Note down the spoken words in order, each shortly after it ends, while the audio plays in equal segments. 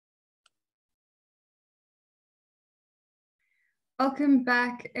Welcome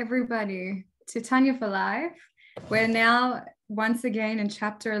back, everybody, to Tanya for Life. We're now once again in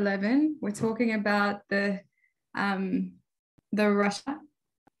chapter 11. We're talking about the Rasha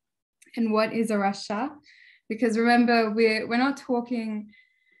and what is a Rasha. Because remember, we're not talking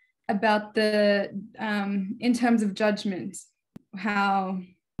about the in terms of judgment. What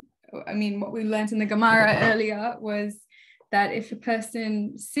we learned in the Gemara earlier was that if a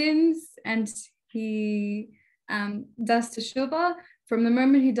person sins and he does teshuvah, from the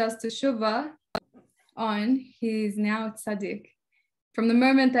moment he does teshuvah on, he's now tzaddik. From the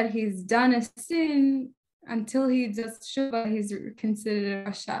moment that he's done a sin until he does teshuvah, he's considered a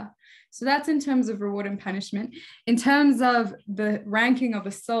rasha. So that's in terms of reward and punishment. In terms of the ranking of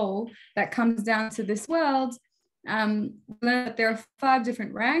a soul that comes down to this world, learn that there are 5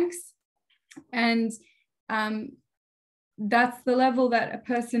 different ranks, and that's the level that a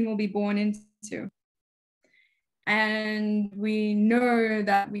person will be born into. And we know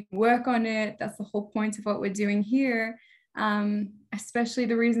that we work on it. That's the whole point of what we're doing here. Especially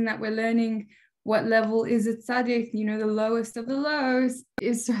the reason that we're learning what level is a tzaddik, the lowest of the lows,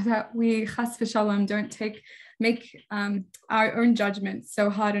 is so that we, chas v'shalom, don't make our own judgments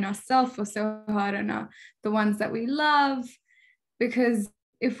so hard on ourselves or so hard on the ones that we love. Because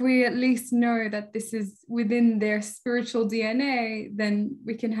if we at least know that this is within their spiritual DNA, then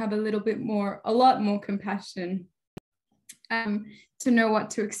we can have a lot more compassion to know what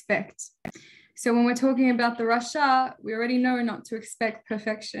to expect. So when we're talking about the Rasha, we already know not to expect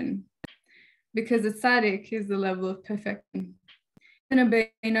perfection, because a tzaddik is the level of perfection. And a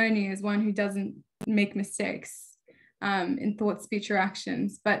Benoni is one who doesn't make mistakes in thought, speech, or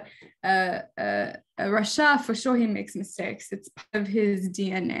actions. But a Rasha, for sure, he makes mistakes. It's part of his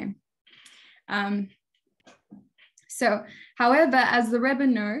DNA. So, however, as the Rebbe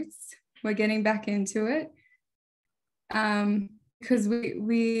notes, we're getting back into it, because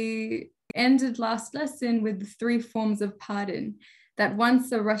we ended last lesson with the 3 forms of pardon. That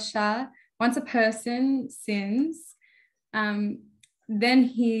once a person sins, then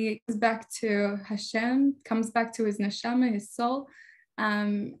he goes back to Hashem, comes back to his neshama, his soul,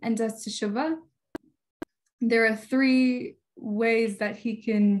 and does teshuvah. There are 3 ways that he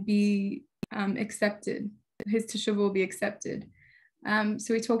can be accepted. His teshuvah will be accepted.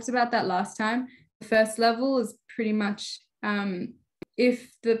 So we talked about that last time. The first level is pretty much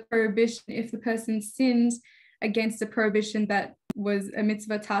if the person sins against a prohibition that was a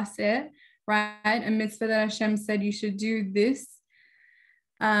mitzvah taseh, right? A mitzvah that Hashem said you should do this.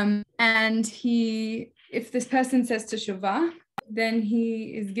 And if this person says teshuvah, then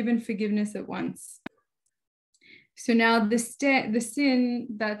he is given forgiveness at once. So now the sin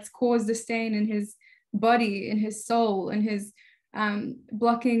that's caused the stain in his body, in his soul, in his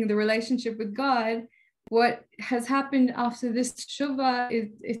blocking the relationship with God, what has happened after this teshuvah is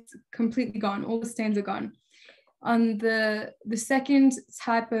it's completely gone. All the stains are gone. On the second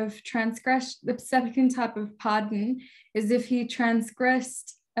type of transgression, the second type of pardon is if he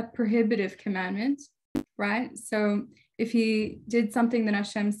transgressed a prohibitive commandment, right? So if he did something that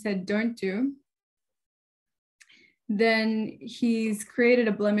Hashem said don't do, then he's created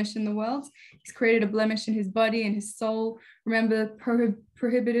a blemish in the world. He's created a blemish in his body and his soul. Remember,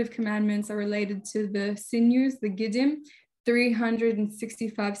 prohibitive commandments are related to the sinews, the giddim,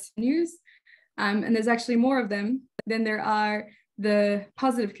 365 sinews. And there's actually more of them than there are the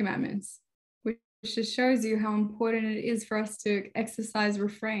positive commandments, which just shows you how important it is for us to exercise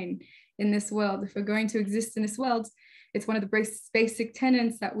refrain in this world. If we're going to exist in this world, it's one of the basic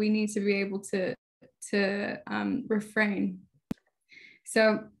tenets that we need to be able to refrain.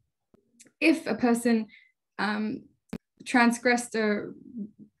 So if a person transgressed a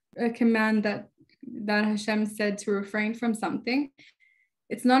command that Hashem said to refrain from something,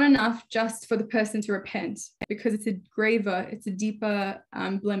 it's not enough just for the person to repent, because it's a deeper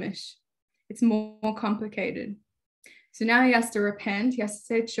blemish. It's more complicated. So now he has to repent, he has to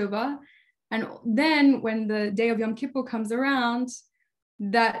say teshuvah, and then when the day of Yom Kippur comes around,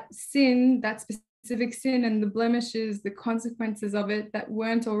 that sin, that specific sin and the blemishes, the consequences of it that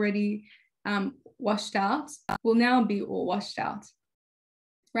weren't already washed out, will now be all washed out,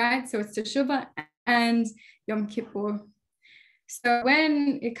 right? So it's teshuvah and Yom Kippur. So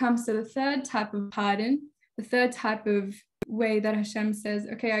when it comes to the third type of pardon, the third type of way that Hashem says,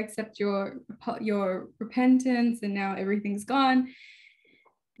 okay, I accept your repentance and now everything's gone,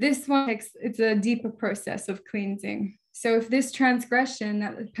 this one it's a deeper process of cleansing. So if this transgression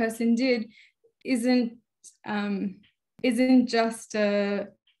that the person did isn't just an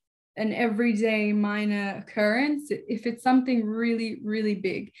everyday minor occurrence, if it's something really, really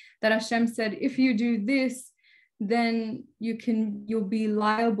big that Hashem said, if you do this, then you'll be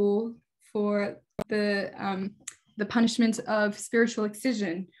liable for the punishment of spiritual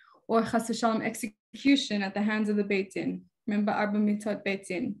excision or chas v'shalom execution at the hands of the Beit Din. Remember, arba mitot Beit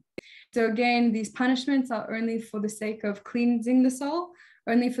Din. So again, these punishments are only for the sake of cleansing the soul,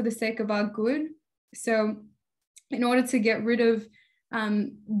 only for the sake of our good. So in order to get rid of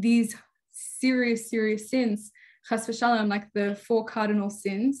these serious sins, chas v'shalom, like the 4 cardinal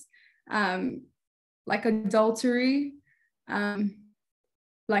sins, like adultery,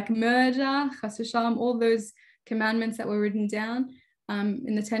 like murder, chas v'shalom, all those commandments that were written down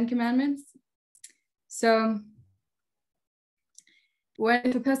in the 10 commandments. So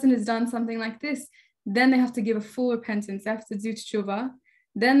if a person has done something like this, then they have to give a full repentance. They have to do tshuva.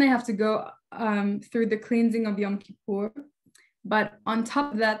 Then they have to go through the cleansing of Yom Kippur. But on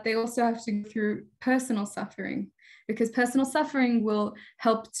top of that, they also have to go through personal suffering, because personal suffering will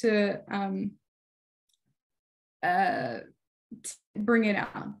help to bring it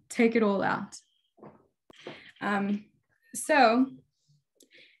out, take it all out. So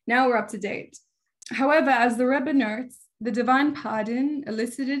now we're up to date. However, as the Rebbe notes, the divine pardon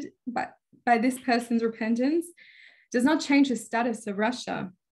elicited by this person's repentance does not change his status of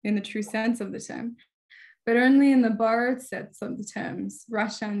Rasha in the true sense of the term, but only in the borrowed sense of the terms,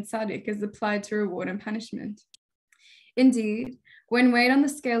 Rasha and Tzaddik, as applied to reward and punishment. Indeed, when weighed on the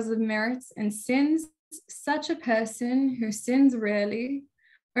scales of merits and sins, such a person who sins rarely,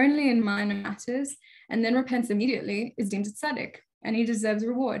 only in minor matters, and then repents immediately, is deemed a tzaddik, and he deserves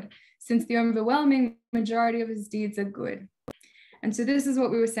reward, since the overwhelming majority of his deeds are good. And so this is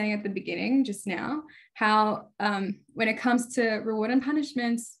what we were saying at the beginning, just now, how when it comes to reward and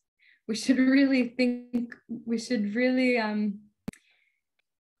punishments, we should really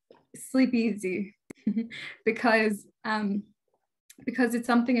sleep easy because it's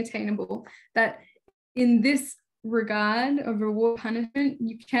something attainable, that in this regard of reward punishment,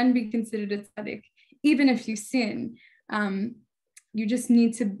 you can be considered a tzaddik, even if you sin. You just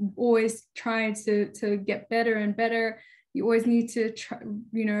need to always try to get better and better. You always need to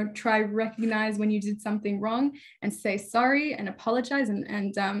try recognize when you did something wrong and say sorry and apologize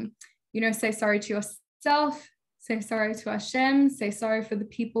and say sorry to yourself, say sorry to Hashem, say sorry for the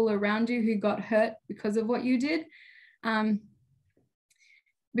people around you who got hurt because of what you did.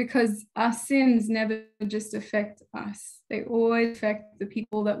 Because our sins never just affect us. They always affect the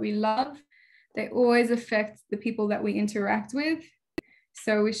people that we love. They always affect the people that we interact with.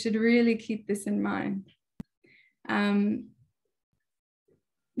 So we should really keep this in mind.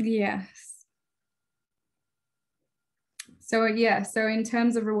 Yes. So in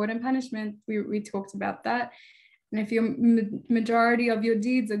terms of reward and punishment, we talked about that. And if your majority of your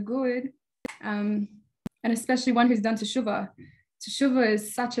deeds are good, and especially one who's done teshuvah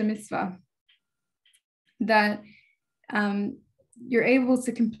is such a mitzvah that you're able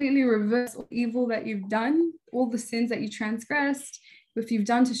to completely reverse all evil that you've done, all the sins that you transgressed. If you've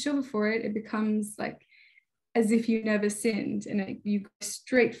done teshuvah for it, it becomes like as if you never sinned, and you go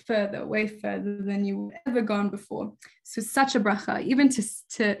straight way further than you've ever gone before. So such a bracha, even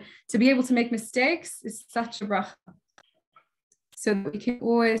to be able to make mistakes is such a bracha, so that we can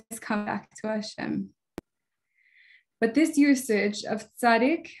always come back to Hashem. But this usage of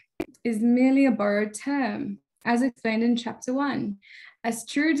tzaddik is merely a borrowed term, as explained in chapter 1. As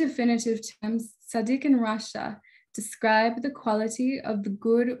true definitive terms, tzaddik and Rasha describe the quality of the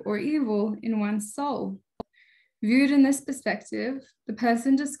good or evil in one's soul. Viewed in this perspective, the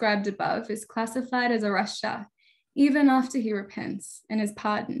person described above is classified as a Rasha, even after he repents and is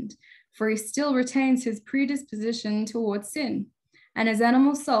pardoned, for he still retains his predisposition towards sin, and his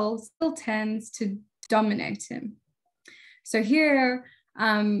animal soul still tends to dominate him. So here,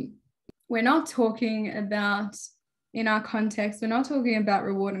 we're not talking about, in our context, we're not talking about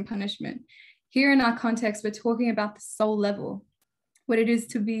reward and punishment. Here in our context, we're talking about the soul level, what it is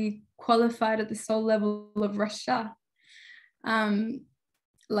to be qualified at the soul level of Rasha.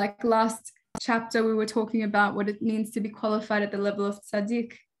 Like last chapter, we were talking about what it means to be qualified at the level of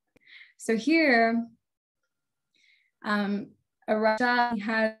tzaddik. So here, a Rasha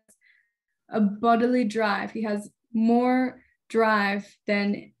has a bodily drive. He has more drive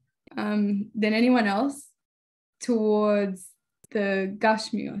than anyone else towards the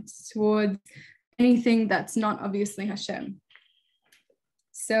gashmiut, towards anything that's not obviously Hashem.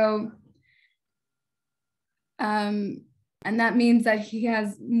 So, and that means that he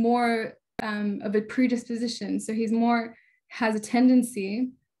has more of a predisposition. So has a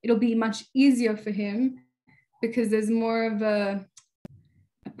tendency, it'll be much easier for him because there's more of a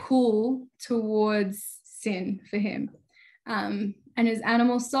pull towards sin for him. And his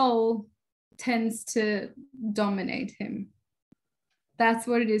animal soul tends to dominate him. That's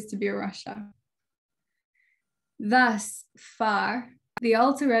what it is to be a Rasha. Thus far, the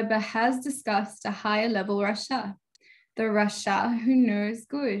Alter Rebbe has discussed a higher level Rasha, the Rasha who knows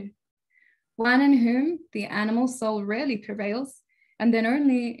good, one in whom the animal soul rarely prevails, and then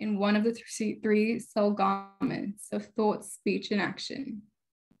only in one of the three soul garments of thought, speech, and action.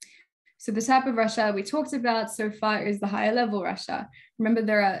 So the type of Rasha we talked about so far is the higher level Rasha. Remember,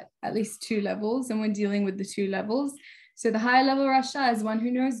 there are at least 2 levels, and we're dealing with the 2 levels. So the higher level Rasha is one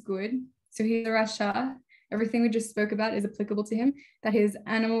who knows good. So he's a Rasha. Everything we just spoke about is applicable to him, that his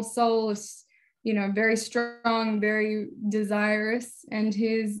animal soul is, very strong, very desirous, and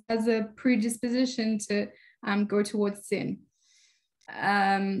has a predisposition to go towards sin.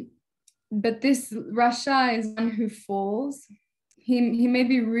 But this Rasha is one who falls. He may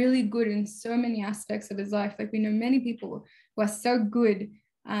be really good in so many aspects of his life. Like, we know many people who are so good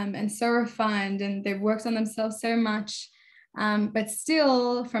and so refined, and they've worked on themselves so much. But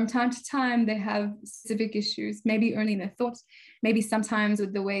still, from time to time, they have specific issues, maybe only in their thoughts, maybe sometimes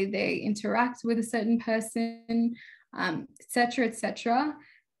with the way they interact with a certain person, etc., etc.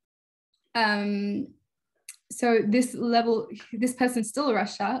 So this person's still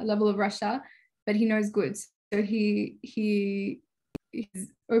a level of Rasha, but he knows good. So he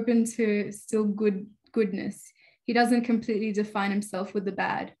is open to still goodness. He doesn't completely define himself with the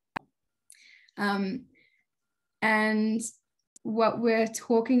bad. And what we're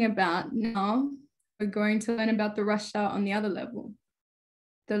talking about now, we're going to learn about the Rasha on the other level,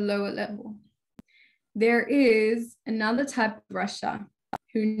 the lower level. There is another type of Rasha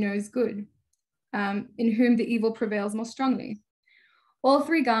who knows good, in whom the evil prevails more strongly. All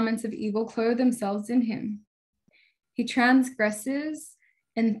 3 garments of evil clothe themselves in him. He transgresses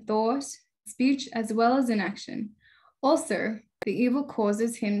in thought, speech, as well as in action. Also, the evil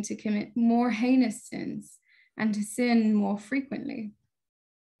causes him to commit more heinous sins and to sin more frequently.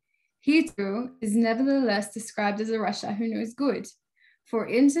 He too is nevertheless described as a Rasha who knows good, for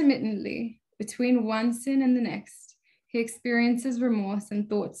intermittently, between one sin and the next, he experiences remorse and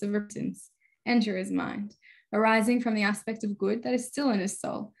thoughts of repentance enter his mind, arising from the aspect of good that is still in his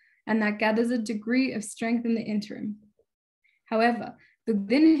soul, and that gathers a degree of strength in the interim. However, the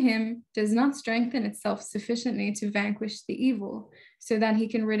good in him does not strengthen itself sufficiently to vanquish the evil, so that he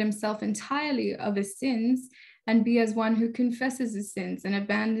can rid himself entirely of his sins and be as one who confesses his sins and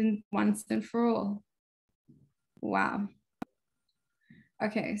abandons once and for all. Wow.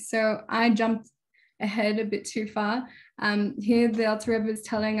 Okay, so I jumped ahead a bit too far. Here the Alter Rebbe is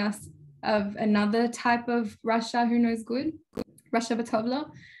telling us of another type of Rasha who knows good, Rasha B'Tovla.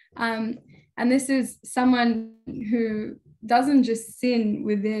 And this is someone who doesn't just sin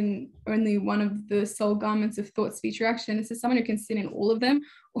within only one of the soul garments of thought, speech, or action. This is someone who can sin in all of them,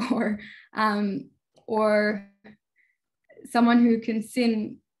 or someone who can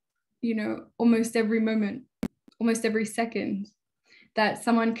sin, almost every moment, almost every second. That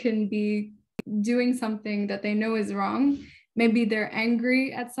someone can be doing something that they know is wrong. Maybe they're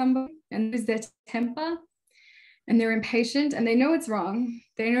angry at somebody and lose their temper, and they're impatient, and they know it's wrong.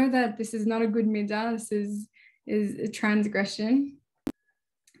 They know that this is not a good midah. This is a transgression,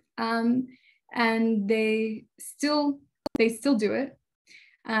 and they still do it.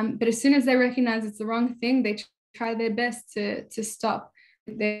 But as soon as they recognize it's the wrong thing, they try their best to stop.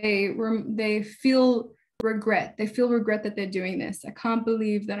 They feel regret. They feel regret that they're doing this. I can't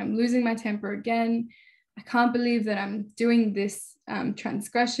believe that I'm losing my temper again. I can't believe that I'm doing this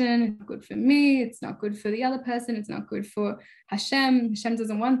transgression. It's not good for me. It's not good for the other person. It's not good for Hashem. Hashem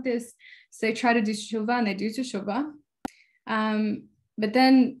doesn't want this. So they try to do teshuvah, and they do teshuvah. But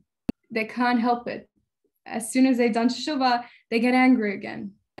then they can't help it. As soon as they've done teshuvah, they get angry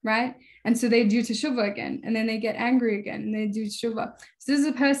again, right? And so they do teshuvah again, and then they get angry again, and they do teshuvah. So this is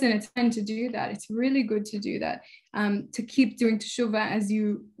a person, it's fine to do that. It's really good to do that, to keep doing teshuvah as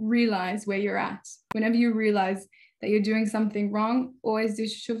you realize where you're at. Whenever you realize that you're doing something wrong, always do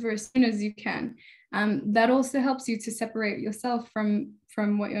teshuvah as soon as you can. That also helps you to separate yourself from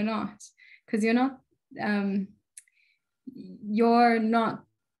what you're not, because you're not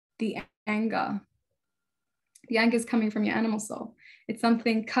the anger. The anger is coming from your animal soul. It's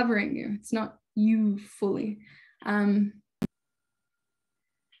something covering you. It's not you fully.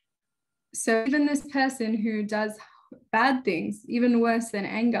 So even this person who does bad things, even worse than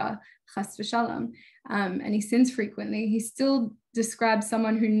anger, chas v'shalom, and he sins frequently, he still describes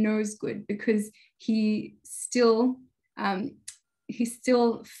someone who knows good, because he still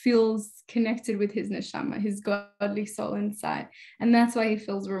feels connected with his neshama, his godly soul inside. And that's why he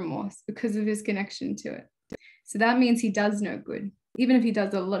feels remorse, because of his connection to it. So that means he does know good, even if he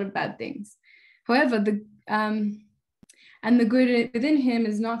does a lot of bad things. However, and the good within him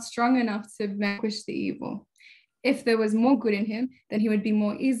is not strong enough to vanquish the evil. If there was more good in him, then he would be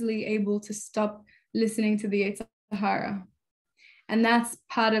more easily able to stop listening to the hara. And that's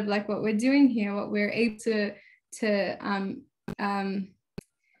part of like what we're doing here, what we're able to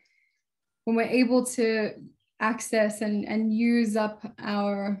when we're able to access and use up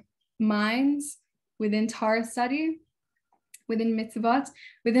our minds within Torah study, within mitzvot,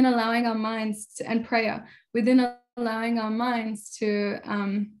 within allowing our minds to, and prayer, within allowing our minds to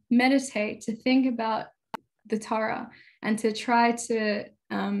meditate, to think about the Torah, and to try to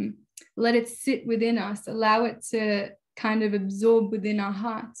let it sit within us, allow it to kind of absorb within our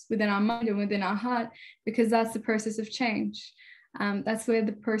hearts, within our mind and within our heart, because that's the process of change. That's where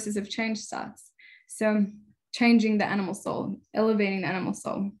the process of change starts. So changing the animal soul, elevating the animal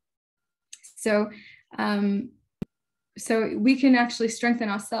soul. So we can actually strengthen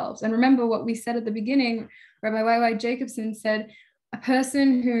ourselves. And remember what we said at the beginning, Rabbi YY Jacobson said, a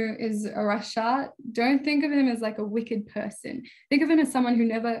person who is a Rasha, don't think of him as like a wicked person. Think of him as someone who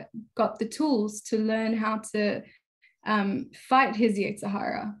never got the tools to learn how to fight his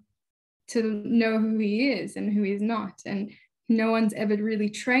yetzer, to know who he is and who he's not. And no one's ever really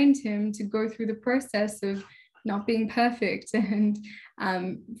trained him to go through the process of not being perfect and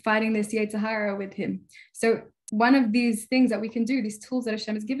fighting this yetzer with him. So one of these things that we can do, these tools that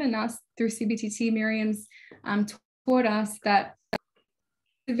Hashem has given us through CBTT, Miriam's taught us that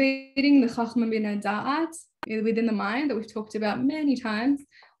activating the chachma bin da'at within the mind that we've talked about many times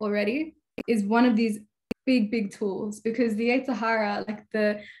already is one of these big tools, because the yetzer, like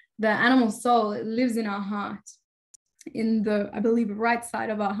the animal soul, it lives in our heart, in the, I believe, right side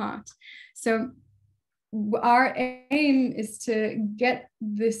of our heart. So our aim is to get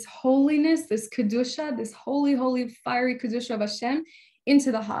this holiness, this kedusha, this holy fiery kedusha of Hashem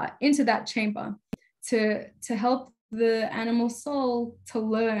into the heart, into that chamber, to help the animal soul to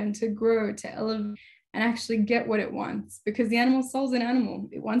learn, to grow, to elevate, and actually get what it wants. Because the animal soul is an animal.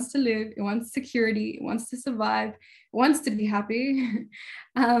 It wants to live, it wants security, it wants to survive, it wants to be happy.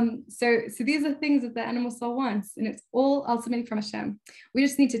 So these are things that the animal soul wants, and it's all ultimately from Hashem. We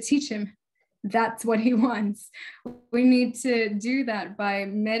just need to teach him that's what he wants. We need to do that by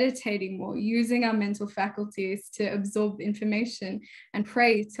meditating more, using our mental faculties to absorb information and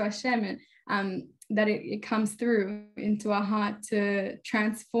pray to Hashem, and that it comes through into our heart to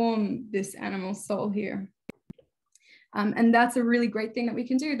transform this animal soul here. And that's a really great thing that we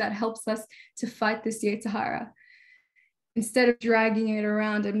can do that helps us to fight this yetzer. Instead of dragging it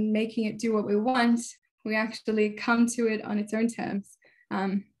around and making it do what we want, we actually come to it on its own terms.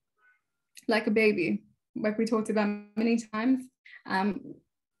 Like a baby, like we talked about many times.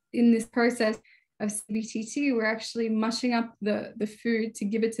 In this process of CBTT, we're actually mushing up the food to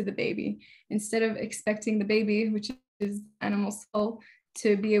give it to the baby, instead of expecting the baby, which is animal soul,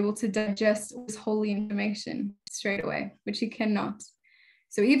 to be able to digest all this holy information straight away, which he cannot.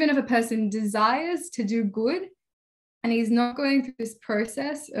 So even if a person desires to do good, and he's not going through this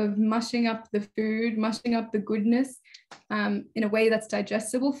process of mushing up the food, mushing up the goodness in a way that's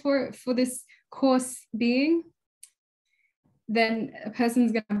digestible for this coarse being, then a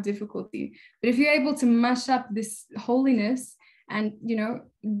person's going to have difficulty. But if you're able to mush up this holiness and,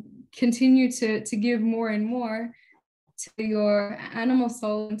 continue to give more and more to your animal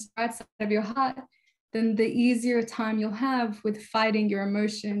soul and to the right side of your heart, then the easier time you'll have with fighting your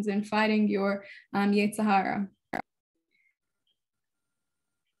emotions and fighting your yetzer.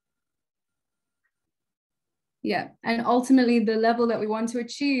 Yeah, and ultimately the level that we want to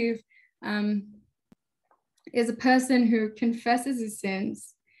achieve is a person who confesses his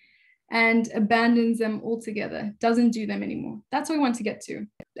sins and abandons them altogether, doesn't do them anymore. That's what we want to get to.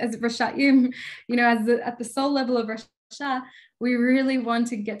 As Rashaim, at the soul level of Rasha, we really want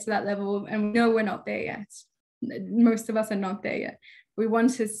to get to that level, and we know we're not there yet. Most of us are not there yet. We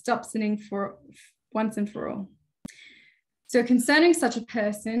want to stop sinning for once and for all. So concerning such a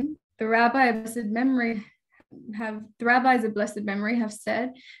person, the rabbis of blessed memory have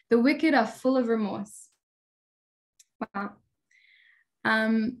said, the wicked are full of remorse. Wow.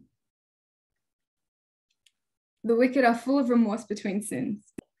 The wicked are full of remorse between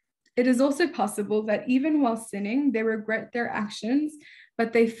sins. It is also possible that even while sinning, they regret their actions,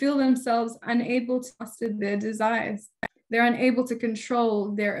 but they feel themselves unable to master their desires. They're unable to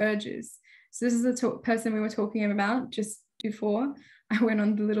control their urges. So this is the person we were talking about just before. I went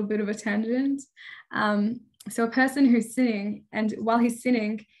on a little bit of a tangent. So a person who's sinning, and while he's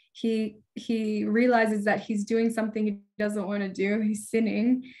sinning, he realizes that he's doing something he doesn't want to do. He's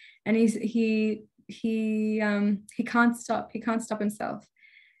sinning, and he can't stop. He can't stop himself.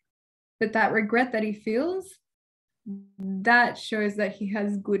 but that regret that he feels, that shows that he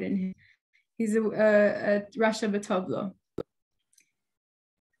has good in him. He's a Rasha B'Tovlo.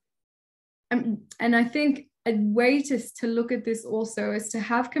 And I think a way to look at this also is to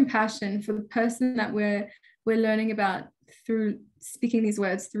have compassion for the person that we're learning about through speaking these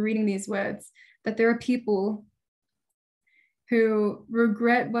words, through reading these words, that there are people who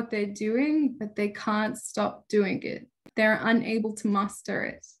regret what they're doing, but they can't stop doing it. They're unable to master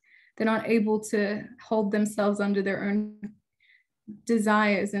it. They're not able to hold themselves under their own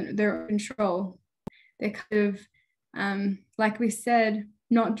desires and their own control. They're kind of, like we said,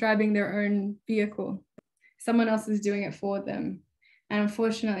 not driving their own vehicle. Someone else is doing it for them. And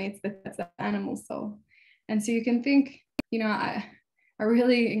unfortunately, it's the animal soul. And so you can think, I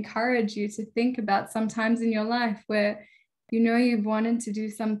really encourage you to think about sometimes in your life where you've wanted to do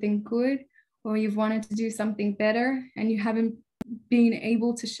something good, or you've wanted to do something better, and you haven't been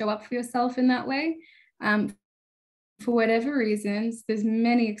able to show up for yourself in that way. For whatever reasons, there's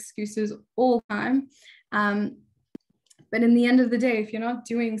many excuses all the time. But in the end of the day, if you're not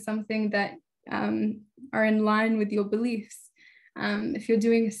doing something that are in line with your beliefs, if you're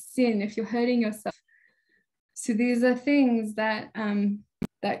doing a sin, if you're hurting yourself, so these are things that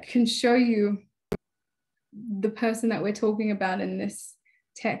that can show you the person that we're talking about in this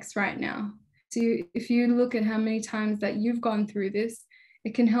text right now. So if you look at how many times that you've gone through this,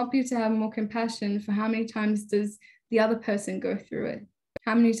 it can help you to have more compassion for how many times does the other person go through it.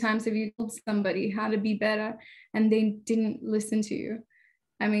 How many times have you told somebody how to be better and they didn't listen to you?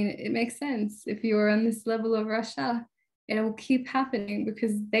 I mean, it makes sense. If you're on this level of Rasha, it will keep happening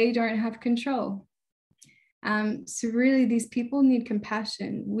because they don't have control. So really, these people need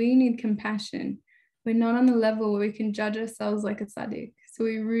compassion. We need compassion. We're not on the level where we can judge ourselves like a tzaddik. So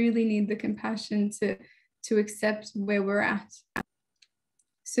we really need the compassion to accept where we're at.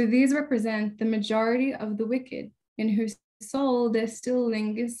 So these represent the majority of the wicked, in whose soul there still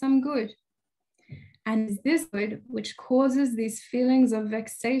lingers some good. And it's this good which causes these feelings of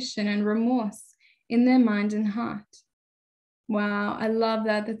vexation and remorse in their mind and heart. Wow, I love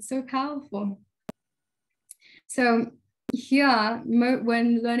that. That's so powerful. So here,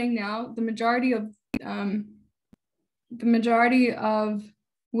 when learning now, the majority of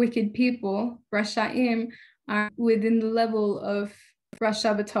wicked people, Rashaim, are within the level of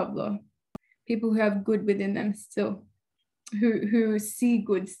Rasha B'Tovlo, people who have good within them still, who see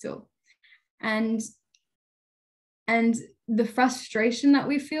good still. And the frustration that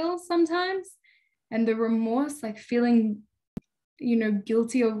we feel sometimes, and the remorse, like feeling,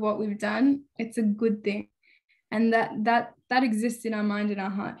 guilty of what we've done, it's a good thing. And that exists in our mind and our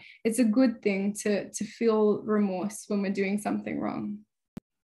heart. It's a good thing to feel remorse when we're doing something wrong.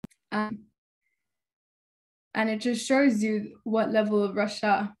 And it just shows you what level of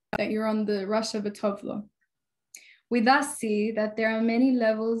Rasha, that you're on the Rasha B'Tovlo. We thus see that there are many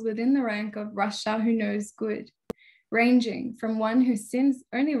levels within the rank of Rasha who knows good, ranging from one who sins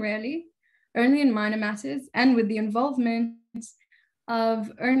only rarely, only in minor matters, and with the involvement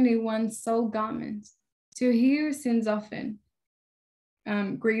of only one sole garment, to he who sins often,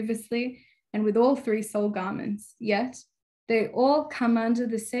 grievously, and with all three sole garments, yet they all come under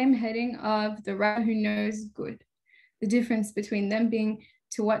the same heading of the Rasha who knows good. The difference between them being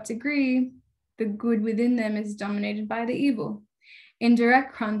to what degree the good within them is dominated by the evil. In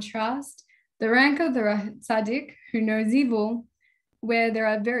direct contrast, the rank of the tzaddik who knows evil, where there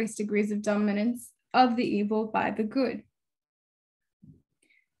are various degrees of dominance of the evil by the good.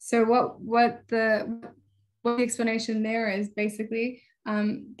 So what the explanation there is basically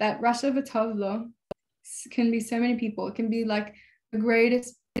that Rasha B'Tovlo can be so many people. It can be like the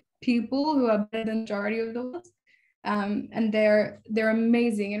greatest people who are better than the majority of the world. And they're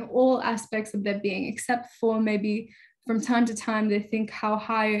amazing in all aspects of their being, except for maybe from time to time they think how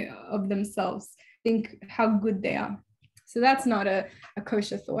high of themselves, think how good they are. So that's not a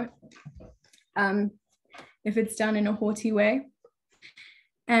kosher thought if it's done in a haughty way.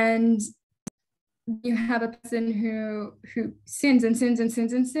 And you have a person who sins and sins and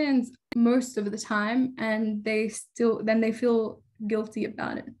sins and sins most of the time, and they feel guilty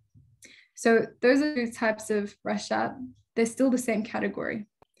about it. So those are two types of Rasha. They're still the same category.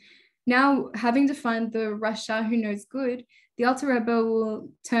 Now, having defined the Rasha who knows good, the Alter Rebbe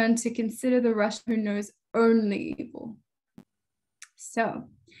will turn to consider the Rasha who knows only evil. So,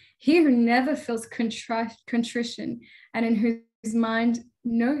 he who never feels contrition, and in whose mind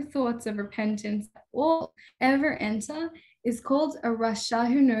no thoughts of repentance at all ever enter, is called a Rasha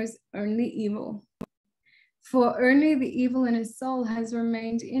who knows only evil. For only the evil in his soul has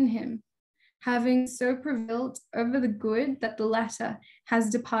remained in him, having so prevailed over the good that the latter, has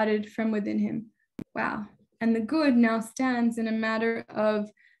departed from within him. Wow. And the good now stands in a matter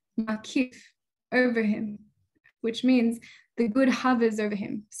of makif, over him, which means the good hovers over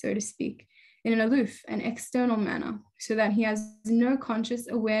him, so to speak, in an aloof and external manner, so that he has no conscious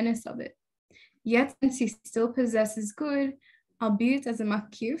awareness of it. Yet, since he still possesses good, albeit as a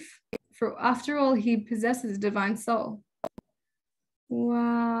makif, for after all, he possesses a divine soul.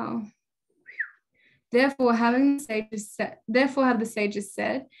 Wow. Therefore, have the sages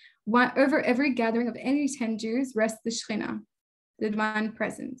said, over every gathering of any 10 Jews rests the Shechina, the divine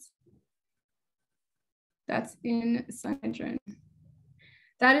presence. That's in Sanhedrin.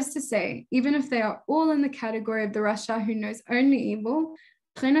 That is to say, even if they are all in the category of the Rasha who knows only evil,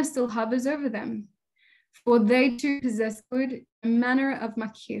 Chana still hovers over them, for they too possess good, a manner of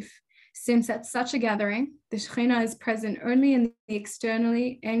makif, since at such a gathering, the Shechina is present only in the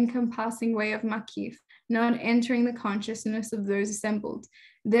externally encompassing way of makif, not entering the consciousness of those assembled.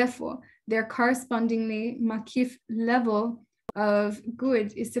 Therefore, their correspondingly makif level of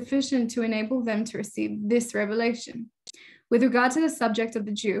good is sufficient to enable them to receive this revelation. With regard to the subject of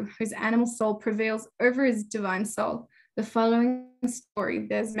the Jew, whose animal soul prevails over his divine soul, the following story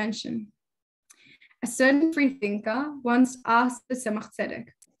bears mention. A certain free thinker once asked the Tzemach Tzedek.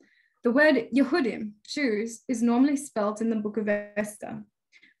 The word Yehudim, Jews, is normally spelt in the book of Esther,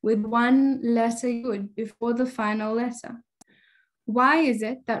 with one letter Yud before the final letter. Why is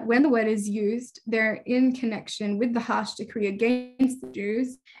it that when the word is used, they're in connection with the harsh decree against the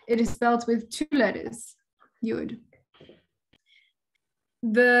Jews, it is spelled with two letters, Yud?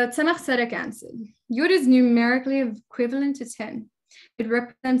 The Tzemach Tzedek answered, Yud is numerically equivalent to 10. It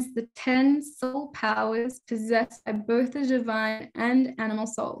represents the 10 soul powers possessed by both the divine and animal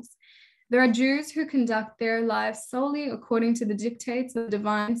souls. There are Jews who conduct their lives solely according to the dictates of the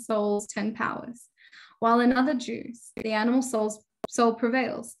divine soul's 10 powers, while in other Jews, the animal soul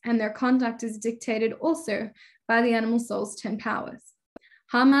prevails, and their conduct is dictated also by the animal soul's 10 powers.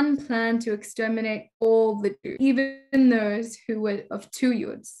 Haman planned to exterminate all the Jews, even those who were of 2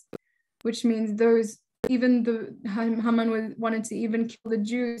 Yuds, which means Haman wanted to even kill the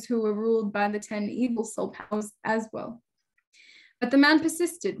Jews who were ruled by the 10 evil soul powers as well. But the man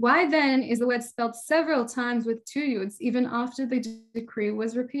persisted. Why then is the word spelled several times with 2 Yuds, even after the decree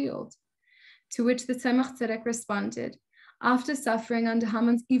was repealed? To which the Tzemach Tzedek responded, after suffering under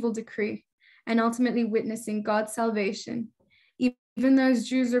Haman's evil decree and ultimately witnessing God's salvation, even those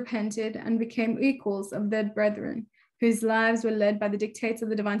Jews repented and became equals of their brethren, whose lives were led by the dictates of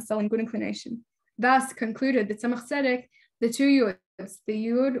the divine soul and good inclination. Thus concluded the Tzemach Tzedek, the 2 Yuds, the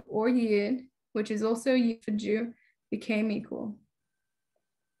Yud or Yid, which is also Yid for Jew, became equal.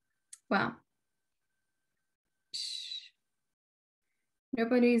 Wow.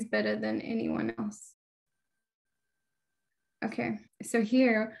 Nobody is better than anyone else. Okay, so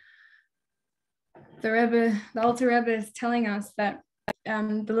here, the Alter Rebbe is telling us that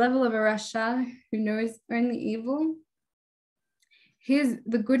the level of a Rasha who knows only evil,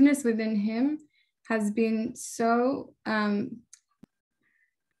 the goodness within him has been so,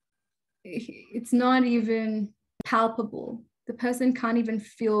 it's not even palpable. The person can't even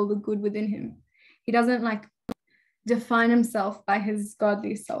feel the good within him. He doesn't define himself by his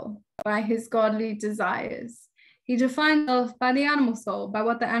godly soul, by his godly desires. He defines himself by the animal soul, by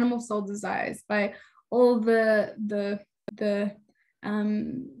what the animal soul desires, by all the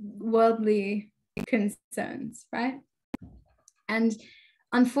worldly concerns, right? And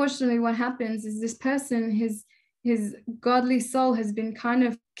unfortunately, what happens is this person, his godly soul has been kind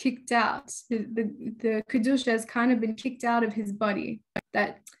of kicked out. The Kedusha has kind of been kicked out of his body,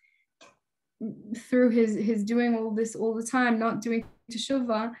 that through his doing all this all the time, not doing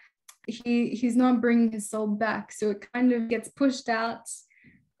teshuvah, he's not bringing his soul back. So it kind of gets pushed out,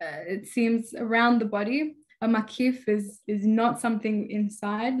 it seems, around the body. A makif is not something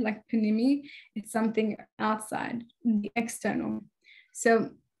inside, like panimi, it's something outside, the external.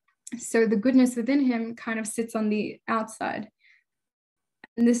 So the goodness within him kind of sits on the outside.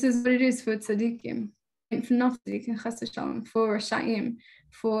 And this is what it is for tzaddikim, for not tzaddikim, chas v'shalom, for rashaim,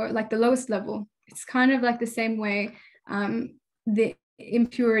 for like the lowest level. It's kind of like the same way the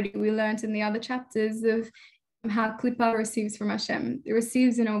impurity we learned in the other chapters of how Klippa receives from Hashem. It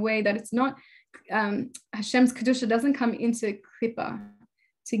receives in a way that it's not, Hashem's Kedusha doesn't come into Klippa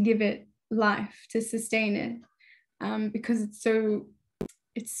to give it life, to sustain it, because it's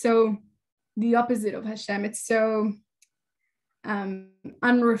so the opposite of Hashem. It's so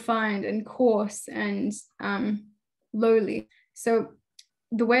unrefined and coarse and lowly. So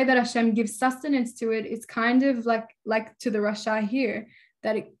the way that Hashem gives sustenance to it is kind of like to the Rasha here,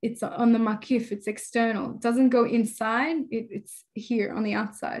 that it's on the makif, it's external. It doesn't go inside, it's here on the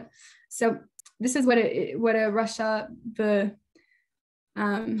outside. So this is what a Rasha, a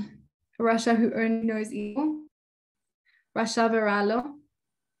Rasha who only knows evil, Rasha Veralo.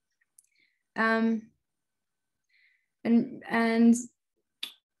 And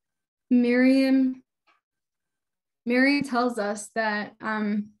Miriam tells us that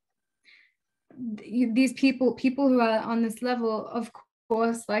these people who are on this level, of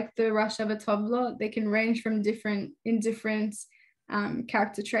course, like the Rasha V'Tovlo, they can range from different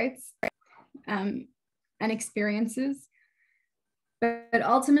character traits and experiences, but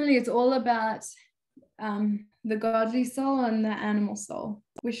ultimately it's all about the godly soul and the animal soul,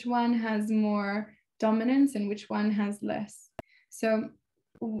 which one has more dominance and which one has less. So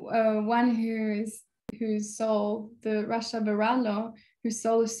one whose soul, the Rasha Varalo, whose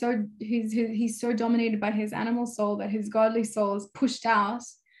soul is he's so dominated by his animal soul that his godly soul is pushed out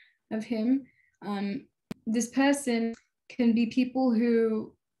of him. This person can be people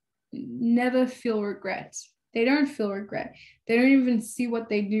who never feel regret. They don't feel regret. They don't even see what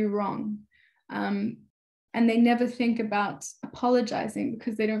they do wrong. And they never think about apologizing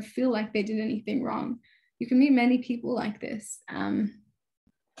because they don't feel like they did anything wrong. You can meet many people like this.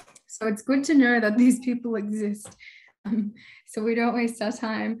 So it's good to know that these people exist. So we don't waste our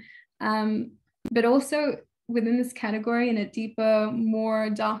time. But also within this category, in a deeper, more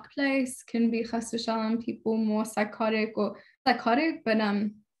dark place, can be chas v'shalom, people more psychotic, but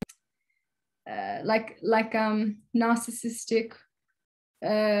like narcissistic,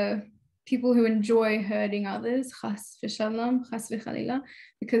 people who enjoy hurting others, chas v'shalom, chas v'chalila,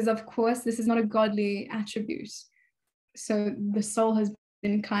 because of course this is not a godly attribute. So the soul has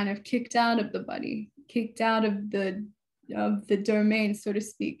been kind of kicked out of the body, kicked out of the domain, so to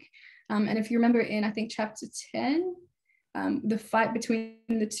speak. And if you remember in, I think, chapter 10, the fight between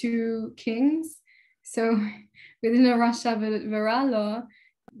the two kings. So within the Rasha Varalo,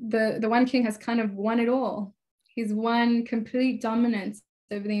 the one king has kind of won it all. He's won complete dominance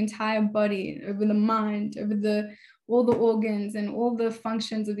over the entire body, over the mind, over all the organs and all the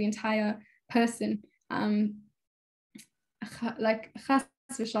functions of the entire person. Like chas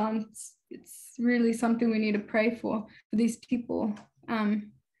v'shalom, it's really something we need to pray for these people,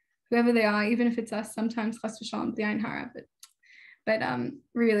 whoever they are, even if it's us. Sometimes chas v'shalom the hara, but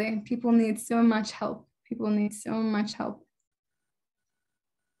really, people need so much help. People need so much help.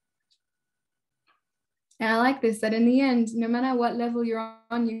 And I like this, that in the end, no matter what level you're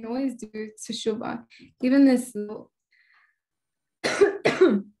on, you can always do teshuvah, even this little.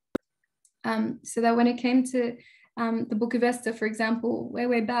 So that when it came to the book of Esther, for example,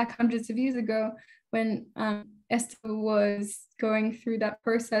 way back hundreds of years ago, when Esther was going through that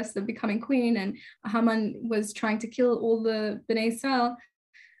process of becoming queen, and Haman was trying to kill all the Bnei Israel,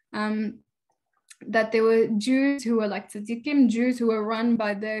 that there were Jews who were like tzaddikim, Jews who were run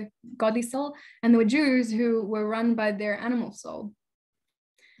by their godly soul, and there were Jews who were run by their animal soul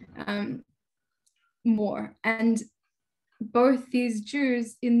more. And both these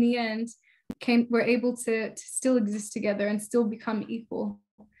Jews, in the end, were able to still exist together and still become equal,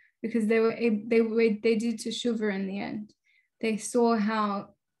 because they did teshuvah in the end. They saw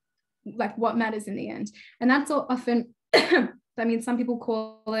how, like, what matters in the end. And that's often, I mean, some people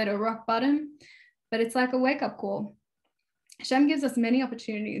call it a rock bottom, but it's like a wake-up call. Hashem gives us many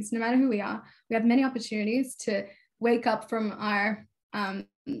opportunities, no matter who we are. We have many opportunities to wake up from our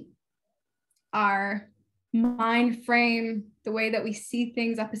mind frame, the way that we see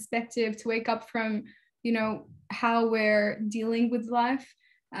things, our perspective, to wake up from, how we're dealing with life.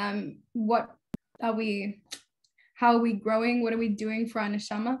 How are we growing? What are we doing for our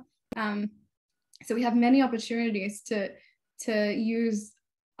neshama? So we have many opportunities to use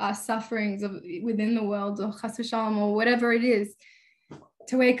our sufferings within the world, or chas v'shalom, or whatever it is,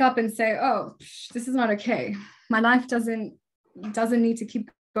 to wake up and say, oh, this is not okay. My life doesn't need to keep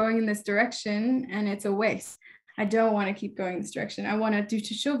going in this direction, and it's a waste. I don't want to keep going in this direction. I want to do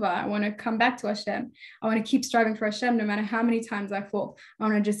teshuvah. I want to come back to Hashem. I want to keep striving for Hashem no matter how many times I fall. I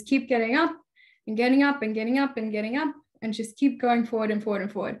want to just keep getting up and getting up and getting up and getting up, and just keep going forward and forward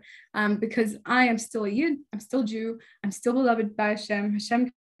and forward. Because I am still a Yid. I'm still Jew. I'm still beloved by Hashem.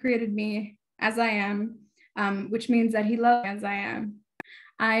 Hashem created me as I am, which means that He loves me as I am.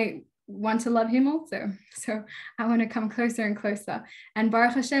 I want to love Him also, so I want to come closer and closer. And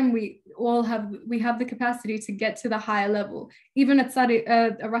Baruch Hashem, we have the capacity to get to the higher level. Even at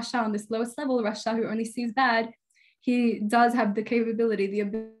a Rasha on this lowest level, a Rasha who only sees bad, he does have the capability, the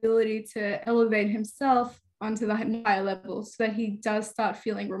ability to elevate himself onto the higher level, so that he does start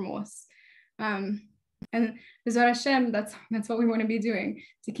feeling remorse. And B'ezrat Hashem, that's what we want to be doing,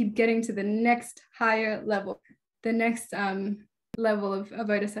 to keep getting to the next higher level, the next level of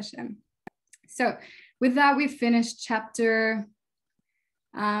Avodas Hashem. So with that, we finished chapter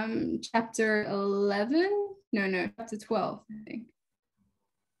 11. No, chapter 12, I think.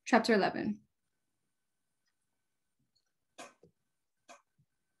 Chapter 11.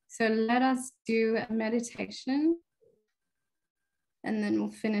 So let us do a meditation, and then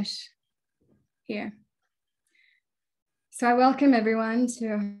we'll finish here. So I welcome everyone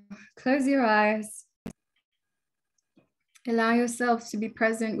to close your eyes. Allow yourself to be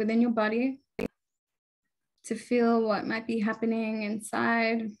present within your body, to feel what might be happening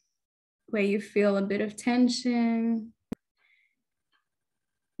inside, where you feel a bit of tension.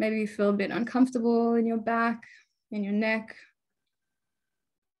 Maybe you feel a bit uncomfortable in your back, in your neck.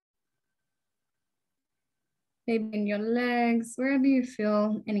 Maybe in your legs, wherever you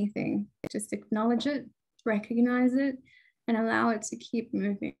feel anything. Just acknowledge it, recognize it, and allow it to keep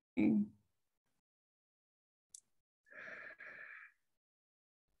moving.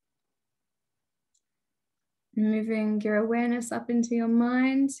 Moving your awareness up into your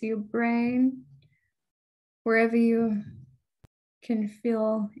mind, to your brain, wherever you can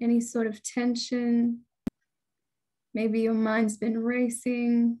feel any sort of tension. Maybe your mind's been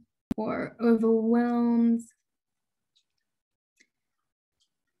racing or overwhelmed,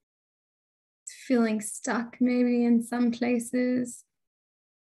 feeling stuck maybe in some places.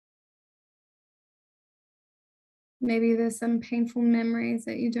 Maybe there's some painful memories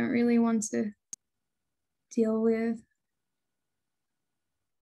that you don't really want to deal with.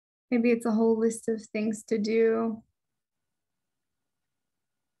 Maybe it's a whole list of things to do,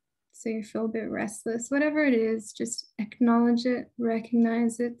 so you feel a bit restless. Whatever it is, just acknowledge it,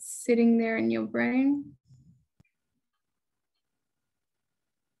 recognize it sitting there in your brain,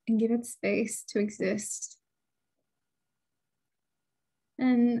 and give it space to exist.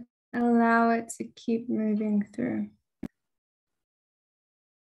 And allow it to keep moving through.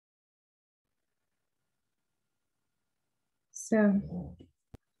 So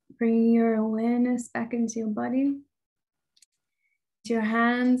bring your awareness back into your body. To your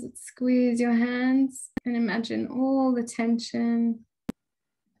hands, squeeze your hands and imagine all the tension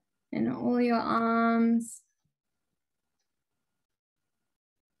in all your arms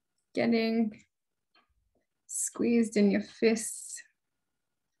getting squeezed in your fists.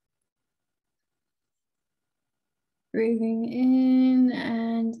 Breathing in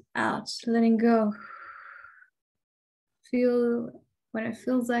and out, letting go. Feel what it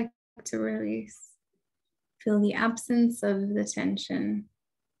feels like to release. Feel the absence of the tension.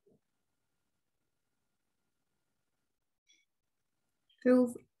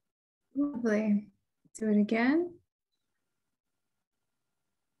 Feels lovely. Do it again.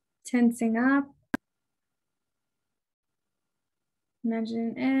 Tensing up.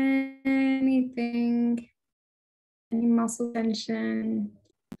 Imagine anything, any muscle tension,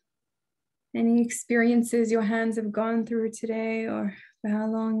 any experiences your hands have gone through today, or for how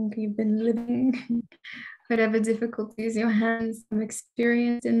long you've been living, whatever difficulties your hands have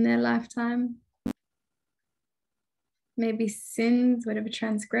experienced in their lifetime. Maybe sins, whatever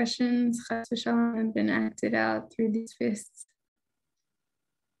transgressions have been acted out through these fists.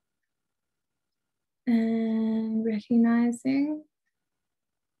 And recognizing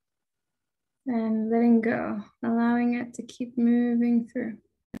and letting go, allowing it to keep moving through.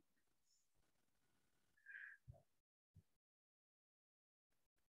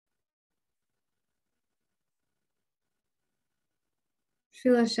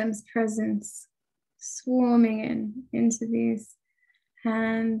 Feel Hashem's presence swarming into these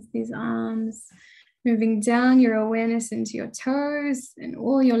hands, these arms, moving down your awareness into your toes and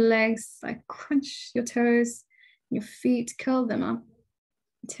all your legs, like crunch your toes, your feet, curl them up,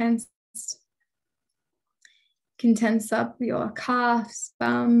 tense. You can tense up your calves,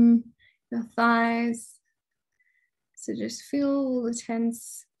 bum, your thighs. So just feel all the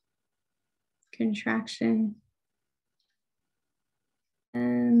tense contraction.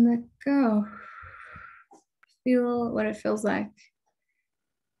 And let go. Feel what it feels like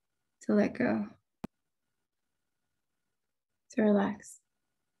to let go, to relax.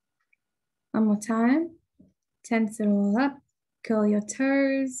 One more time. Tense it all up. Curl your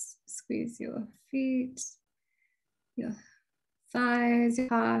toes. Squeeze your feet, your thighs, your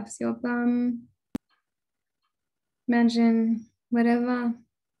calves, your bum. Imagine whatever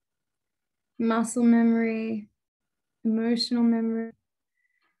muscle memory, emotional memory,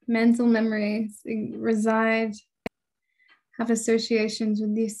 mental memories reside, have associations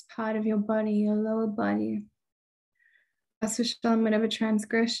with this part of your body, your lower body. Whatever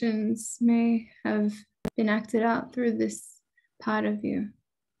transgressions may have been acted out through this part of you.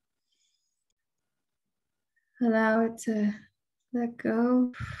 Allow it to let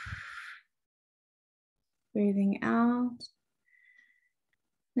go. Breathing out.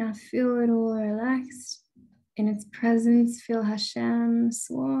 Now feel it all relaxed. In its presence, feel Hashem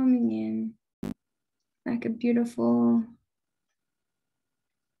swarming in like a beautiful,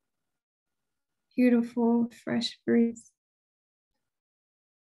 beautiful fresh breeze.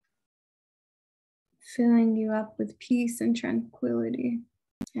 Filling you up with peace and tranquility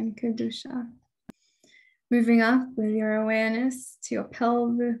and kedusha. Moving up with your awareness to your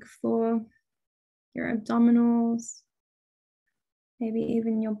pelvic floor, your abdominals, maybe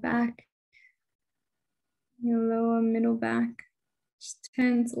even your back, your lower middle back. Just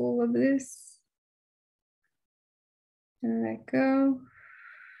tense all of this and let go.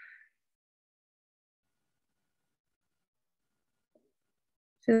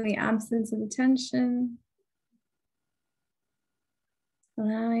 Feel the absence of the tension,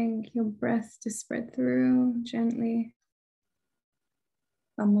 allowing your breath to spread through gently.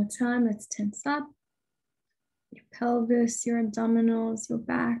 One more time, let's tense up. Your pelvis, your abdominals, your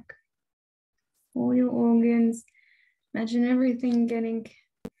back, all your organs. Imagine everything getting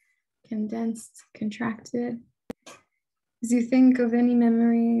condensed, contracted. As you think of any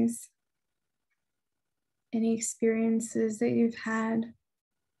memories, any experiences that you've had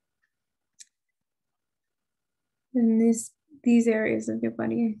in these areas of your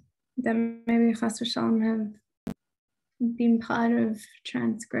body that maybe chas v'shalom have been part of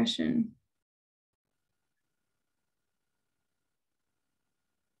transgression.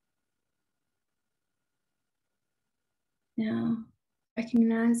 Now,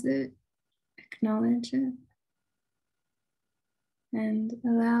 recognize it, acknowledge it, and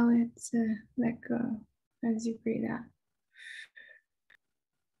allow it to let go as you breathe out.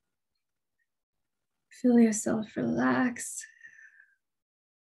 Feel yourself relax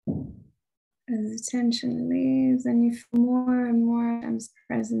as the tension leaves and you feel more and more Hashem's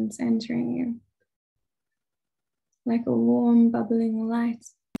presence entering you, like a warm, bubbling light,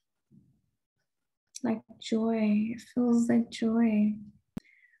 like joy. It feels like joy.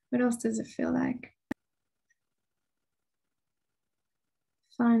 What else does it feel like?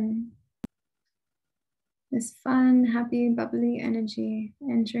 Fun. This fun, happy, bubbly energy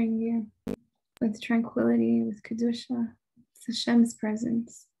entering you with tranquility, with kedusha, with Hashem's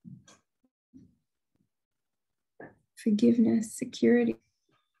presence, forgiveness, security.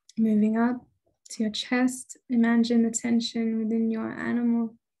 Moving up to your chest, imagine the tension within your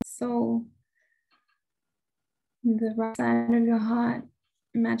animal soul, the right side of your heart.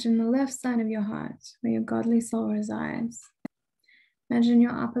 Imagine the left side of your heart, where your godly soul resides. Imagine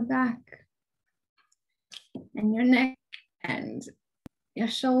your upper back and your neck and your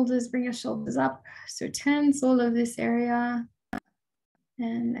shoulders. Bring your shoulders up. So tense all of this area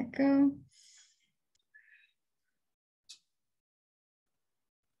and let go.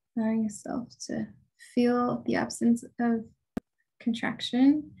 Allowing yourself to feel the absence of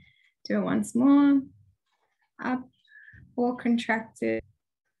contraction. Do it once more. Up or contracted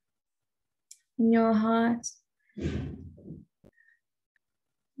in your heart.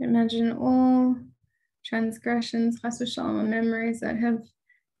 Imagine all transgressions, chas v'shalom, memories that have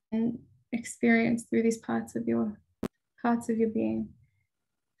been experienced through these parts of your being.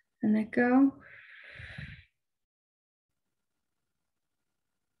 And let go.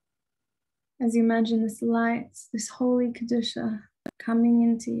 As you imagine this light, this holy kedusha coming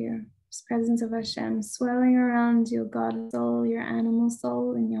into you, this presence of Hashem swelling around your God soul, your animal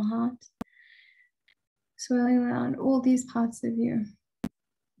soul in your heart, swelling around all these parts of you.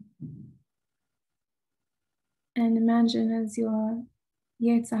 And imagine as your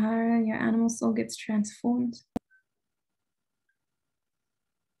yetzer hara, your animal soul, gets transformed,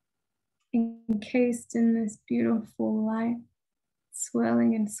 encased in this beautiful light,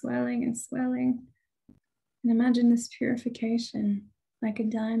 swelling and swelling and swelling. And imagine this purification like a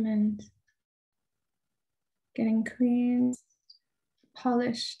diamond, getting cleaned,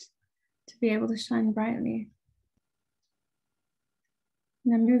 polished to be able to shine brightly.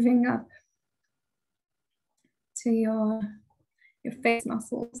 And then moving up to your face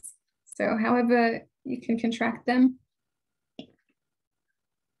muscles. So however you can contract them.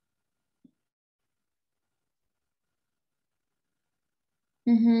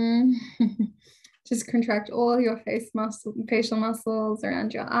 Just contract all your facial muscles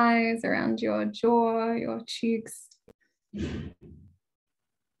around your eyes, around your jaw, your cheeks.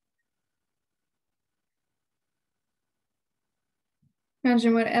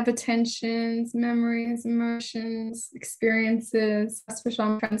 Imagine whatever tensions, memories, emotions, experiences,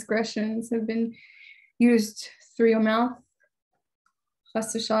 transgressions have been used through your mouth,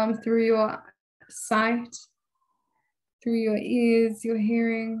 chas v'shalom, through your sight, through your ears, your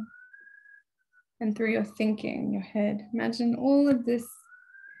hearing, and through your thinking, your head. Imagine all of this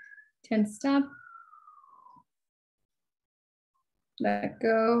tensed up. Let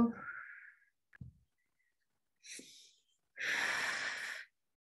go.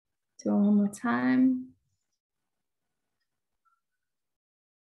 Do it one more time.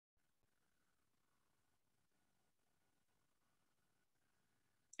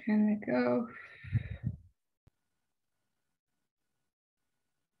 And let go.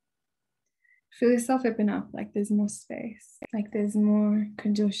 Feel yourself open up, like there's more space, like there's more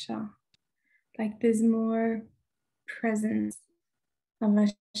kedusha, like there's more presence of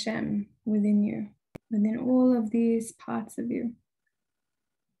Hashem within you, within all of these parts of you.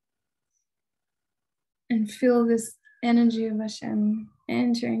 And feel this energy of Hashem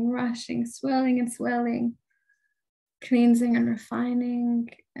entering, rushing, swelling and swelling, cleansing and refining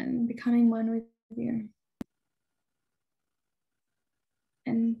and becoming one with you.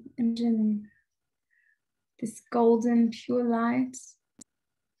 And imagine this golden, pure light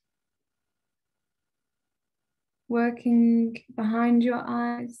working behind your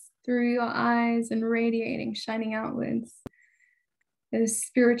eyes, through your eyes, and radiating, shining outwards. The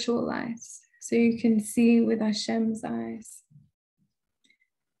spiritual light, so you can see with Hashem's eyes.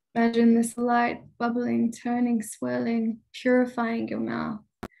 Imagine this light bubbling, turning, swirling, purifying your mouth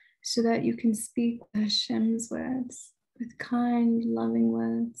so that you can speak with Hashem's words, with kind, loving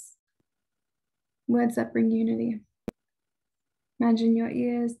words, words that bring unity. Imagine your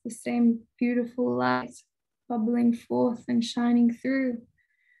ears, the same beautiful light bubbling forth and shining through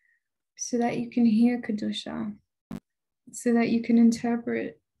so that you can hear Kedusha, so that you can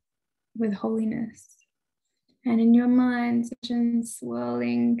interpret with holiness. And in your mind, Hashem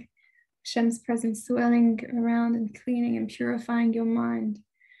swirling, Hashem's presence swirling around and cleaning and purifying your mind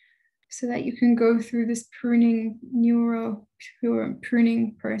so that you can go through this pruning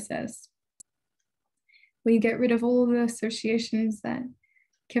process where you get rid of all the associations that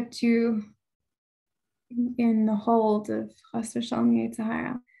kept you in the hold of chas v'shalom yetzer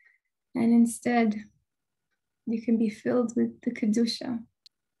hara. And instead, you can be filled with the Kedusha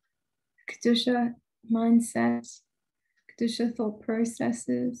mindset, Kedusha thought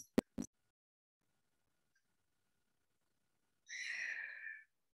processes.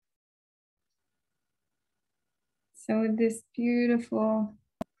 So with this beautiful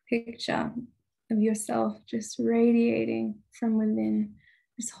picture of yourself just radiating from within,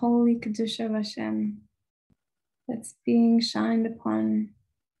 this holy Kedusha of Hashem that's being shined upon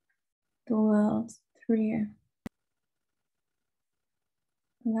the world through you.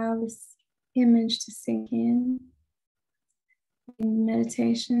 Allow this image to sink in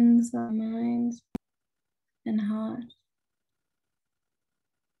meditations of mind and heart.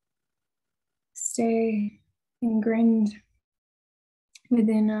 Stay ingrained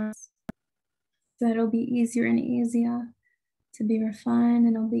within us so that it'll be easier and easier to be refined,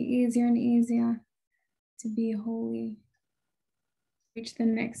 and it'll be easier and easier to be holy, reach the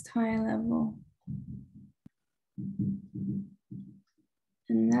next higher level.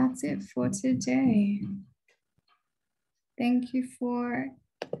 And that's it for today. Thank you for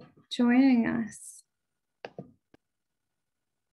joining us.